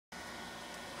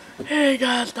Hey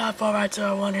guys,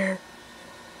 Dot4x01 here.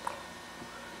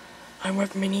 I'm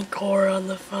with Mini Core on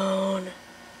the phone.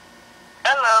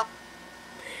 Hello.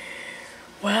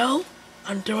 Well,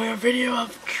 I'm doing a video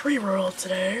of Tree World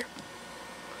today.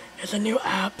 It's a new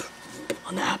app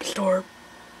on the App Store,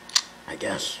 I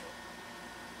guess.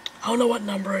 I don't know what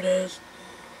number it is,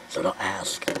 so don't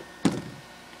ask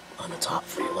on the top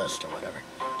free list or whatever.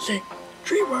 See,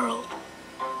 Tree World.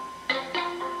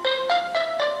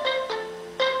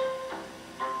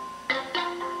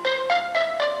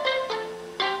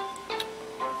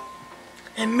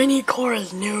 And Mini Core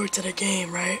is new to the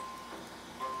game, right?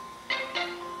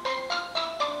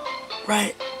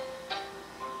 Right.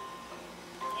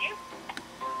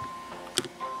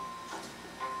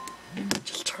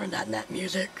 Just turn that net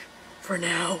music for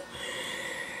now.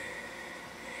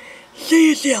 So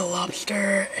you see a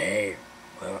lobster,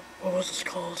 what was this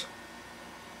called?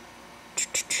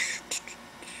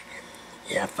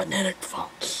 Yeah, phonetic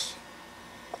fox.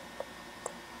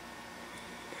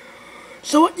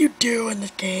 So what you do in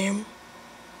this game,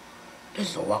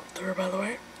 this is a walkthrough by the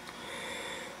way.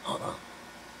 Hold on.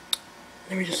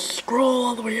 Let me just scroll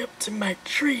all the way up to my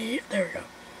tree. There we go.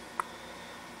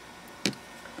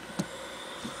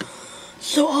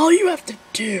 So all you have to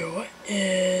do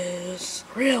is,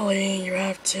 really, you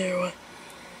have to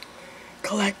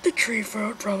collect the tree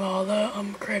fruit from all the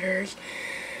critters,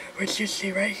 which you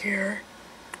see right here.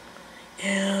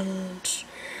 And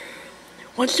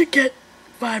once you get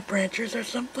 5 branches or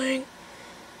something,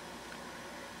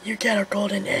 you get a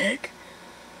golden egg,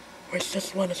 which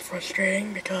this one is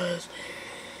frustrating because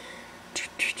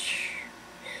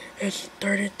it's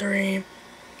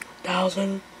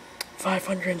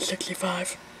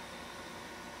 33,565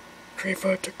 tree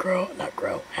fruit to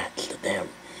hatch the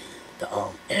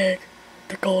egg,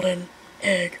 the golden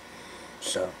egg.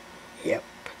 So, yep.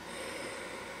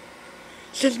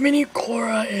 Since Mini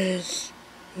Cora is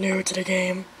new to the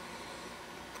game,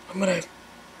 I'm gonna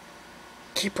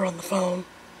keep her on the phone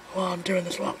while I'm doing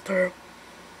this walkthrough.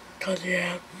 Cause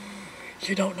yeah,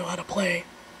 she don't know how to play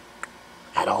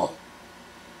at all.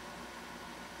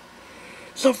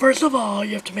 So first of all,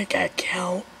 you have to make an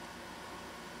account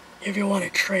if you want to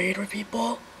trade with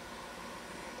people.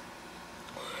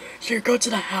 So you go to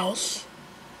the house,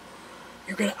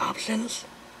 you go to options,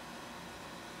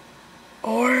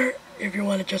 or if you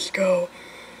want to just go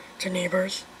to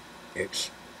neighbors, oops.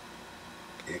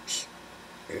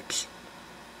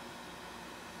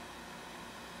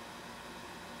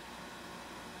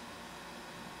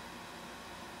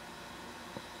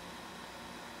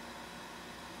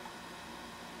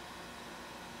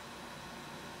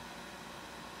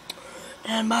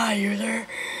 And my user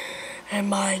and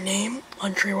my name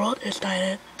on Tree World is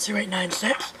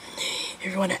Dinah2896.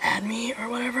 If you want to add me or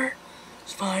whatever,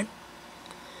 it's fine.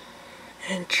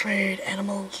 And trade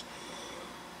animals.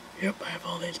 Yep, I have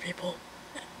all these people.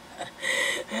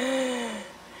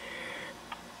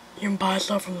 You can buy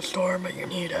stuff from the store, but you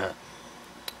need a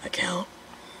account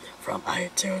from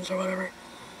iTunes or whatever.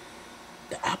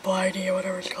 The Apple ID or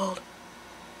whatever it's called.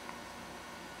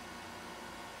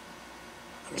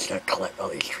 I'm just gonna collect all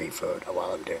these tree fruit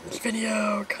while I'm doing this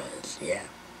video, cause yeah.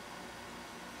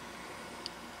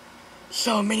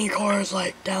 So Mini Core is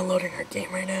like downloading her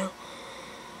game right now.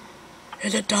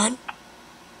 Is it done?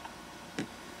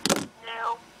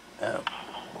 No. Oh.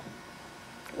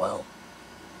 Well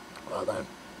then.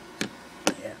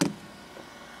 Yeah.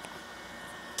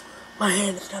 My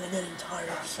hand is kinda getting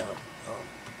tired, so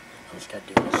I'm just gonna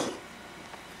do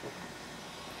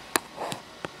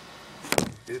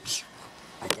this. Oops.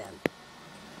 Again.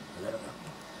 There we go.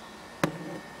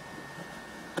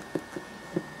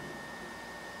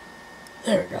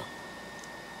 There we go.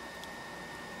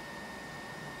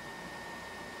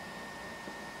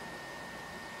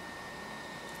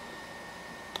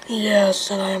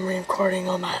 Yes, and I am recording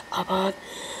on my iPod,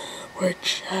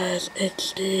 which has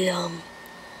HD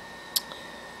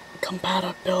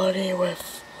compatibility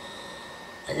with,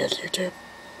 I guess, YouTube.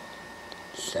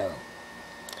 So,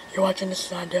 you're watching this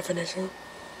in high definition.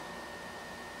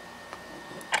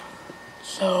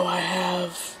 So I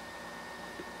have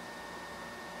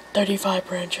 35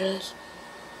 branches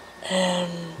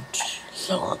and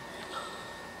so on.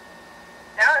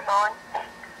 Now I'm on.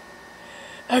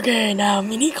 Okay, now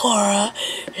Mini Cora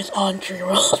is on Tree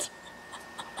World.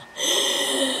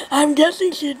 I'm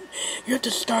guessing you have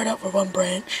to start up with 1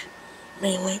 branch,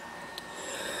 mainly.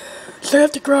 So you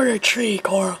have to grow your tree,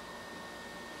 Cora.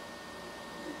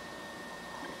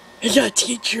 It's gonna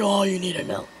teach you all you need to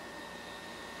know.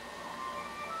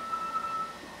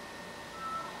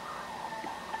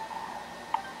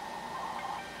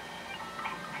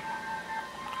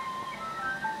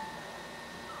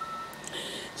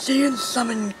 So you can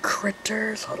summon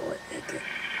critters. Hold on, wait. Okay.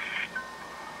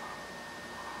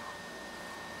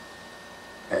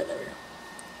 Alright, there we go.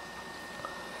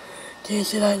 Can you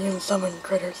see that? You can summon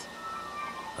critters.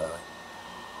 There we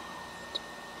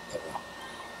go.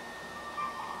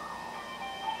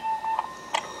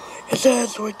 It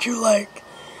says, would you like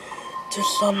to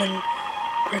summon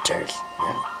critters?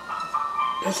 Yeah.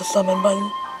 There's a summon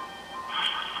button.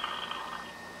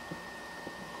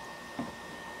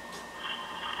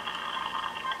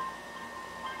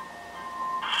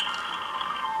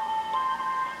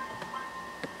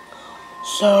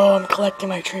 So I'm collecting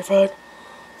my tree fruit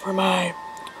for my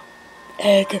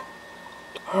egg,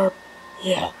 or,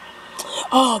 yeah.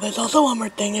 Oh, there's also one more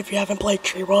thing if you haven't played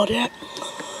Tree World yet.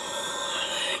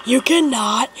 You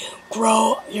cannot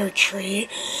grow your tree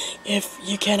if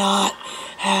you cannot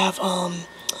have,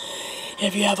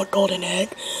 if you have a golden egg.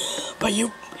 But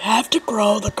you have to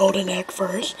grow the golden egg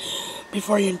first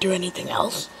before you can do anything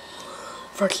else.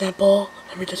 For example,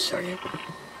 let me just show you.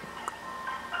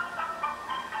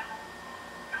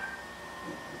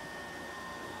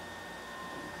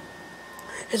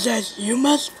 It says you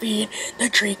must feed the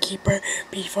tree keeper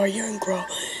before you can grow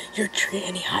your tree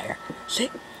any higher. See?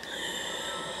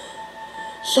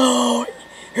 So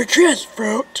your tree has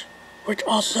fruit, which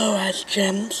also has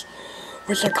gems,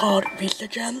 which are called Vista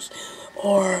gems,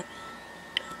 or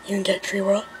you can get tree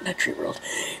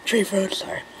fruit,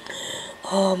 sorry.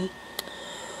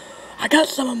 I got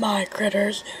some of my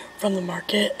critters from the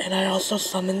market, and I also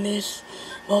summon these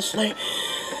mostly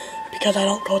because I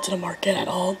don't go to the market at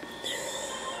all.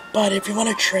 But if you want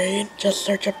to trade, just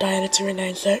search up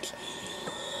Diana2896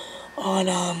 on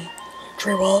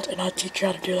Tree World, and I'll teach you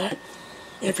how to do that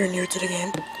if you're new to the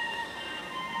game.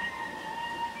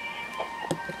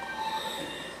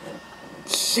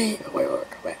 See, wait.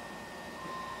 Do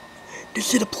you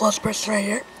see the plus person right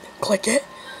here? Click it.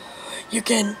 You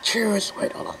can choose,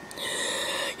 wait, hold on.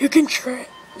 You can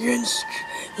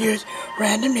use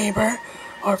random neighbor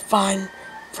or find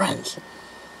friends.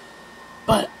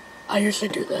 But I usually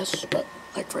do this, but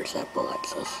like for example, like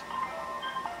this.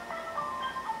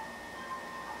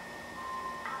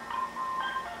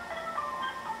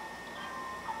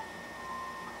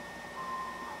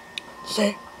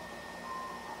 See?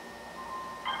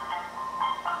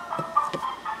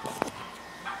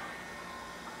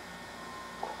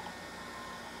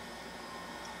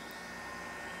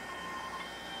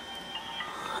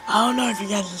 I don't know if you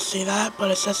guys can see that,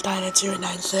 but it says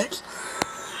Diana2896.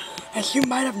 As you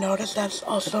might have noticed, that's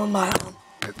also my,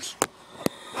 oops.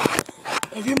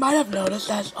 If you might have noticed,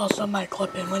 that's also my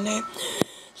Club Penguin name,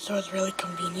 so it's really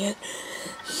convenient.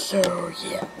 So,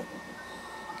 yeah.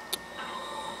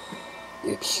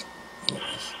 Oops.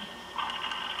 Anyways.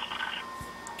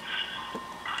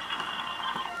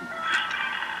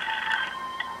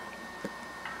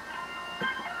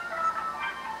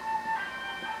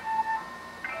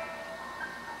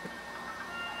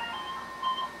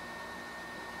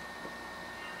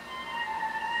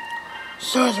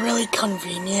 So it's really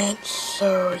convenient,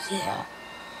 so yeah.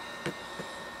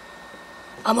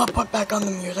 I'm gonna put back on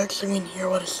the music so you can hear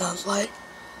what it sounds like.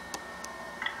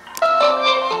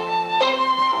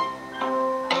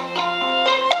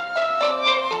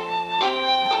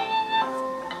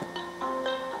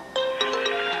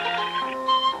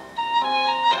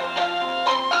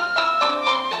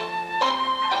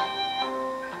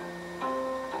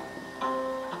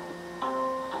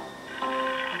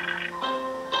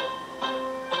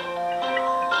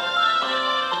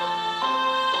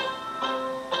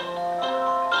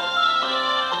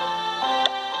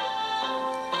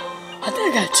 I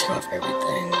think I got 2 of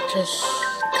everything, just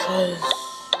cause.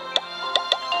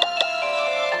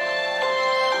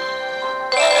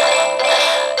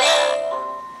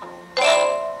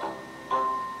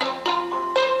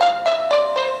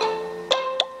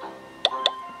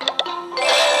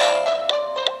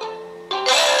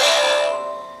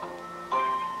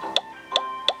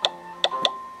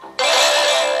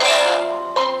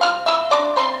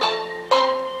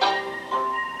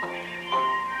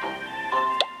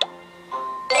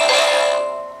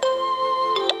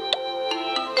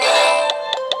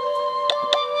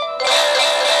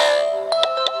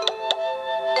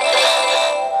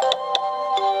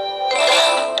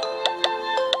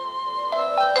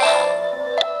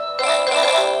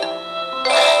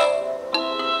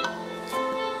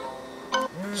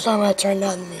 So I'm gonna turn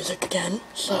down the music again.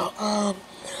 So,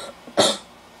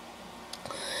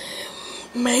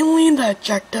 mainly the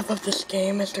objective of this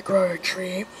game is to grow a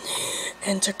tree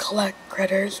and to collect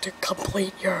critters to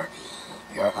complete your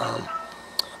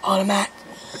automat.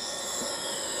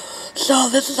 So So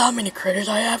this is how many critters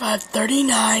I have. I have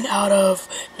 39 out of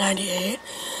 98,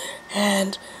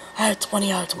 and I have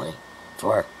 20 out of 20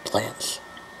 for plants.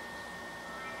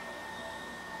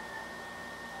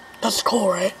 That's cool,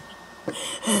 right?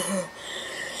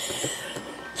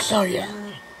 So yeah.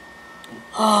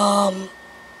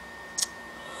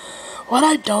 What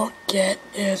I don't get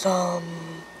is I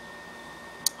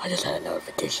just had a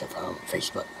notification from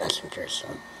Facebook Messenger, so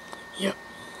yep.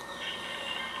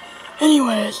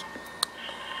 Anyways,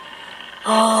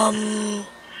 I'm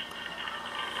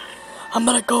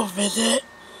gonna go visit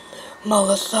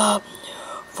Melissa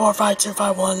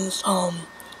 45251's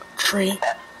tree.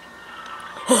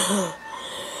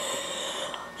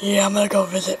 Yeah, I'm gonna go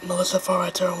visit Melissa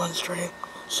 45251's tree.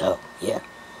 So yeah,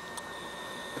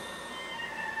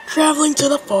 traveling to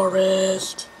the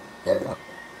forest. There we go.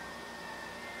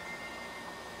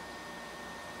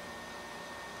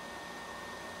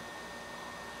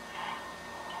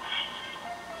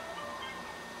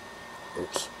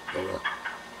 Oops, there we go.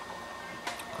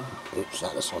 Oops,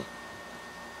 not this one.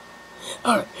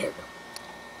 Alright, here we go.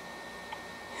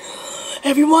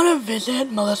 If you want to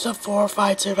visit Melissa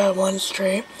 45251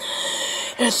 Street,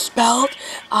 it's spelled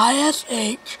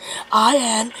ISHINDOUX.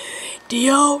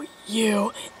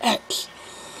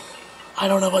 I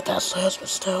don't know what that says, but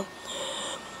still.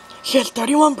 She has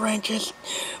 31 branches,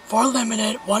 4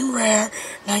 limited, 1 rare,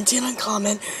 19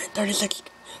 uncommon, 36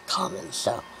 common,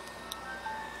 so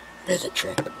visit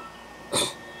tree.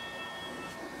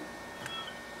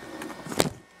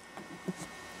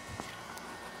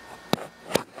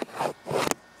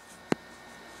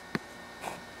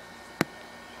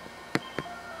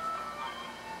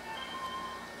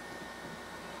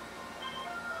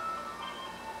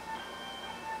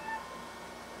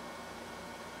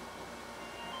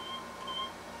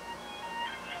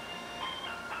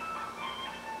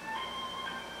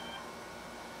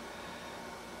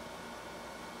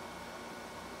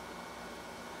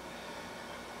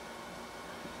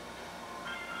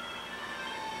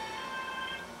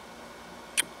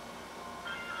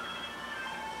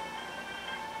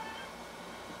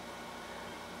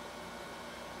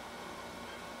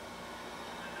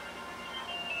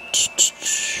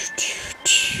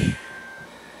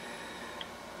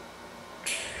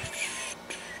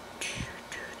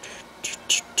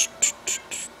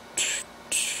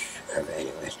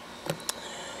 Anyways,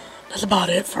 that's about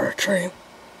it for a tree.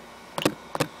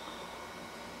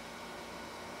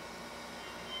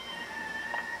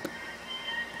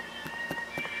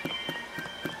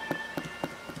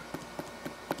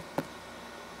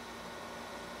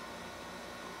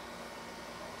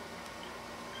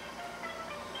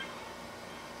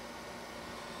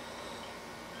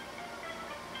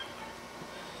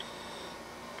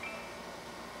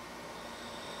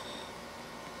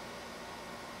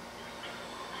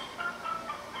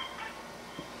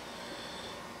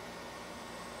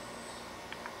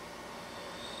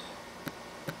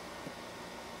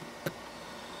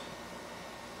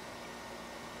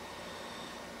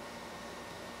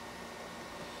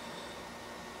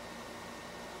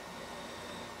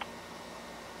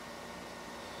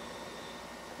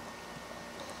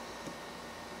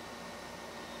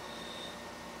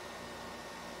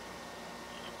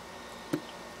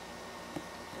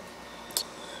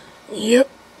 Yep,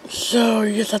 so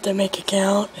you just have to make it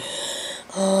count.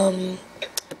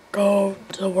 Go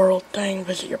to the world thing,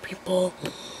 visit your people,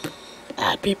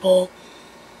 add people.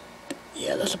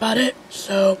 Yeah, that's about it.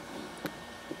 So,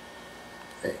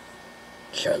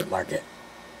 share the market.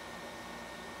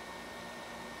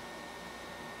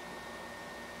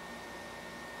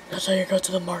 That's how you go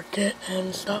to the market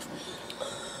and stuff.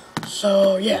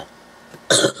 So, yeah.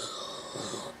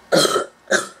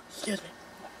 Excuse me.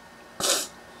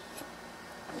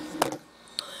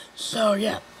 So,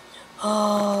 yeah.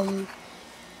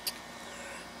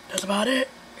 That's about it.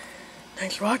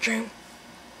 Thanks for watching.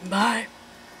 Bye.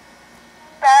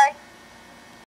 Bye.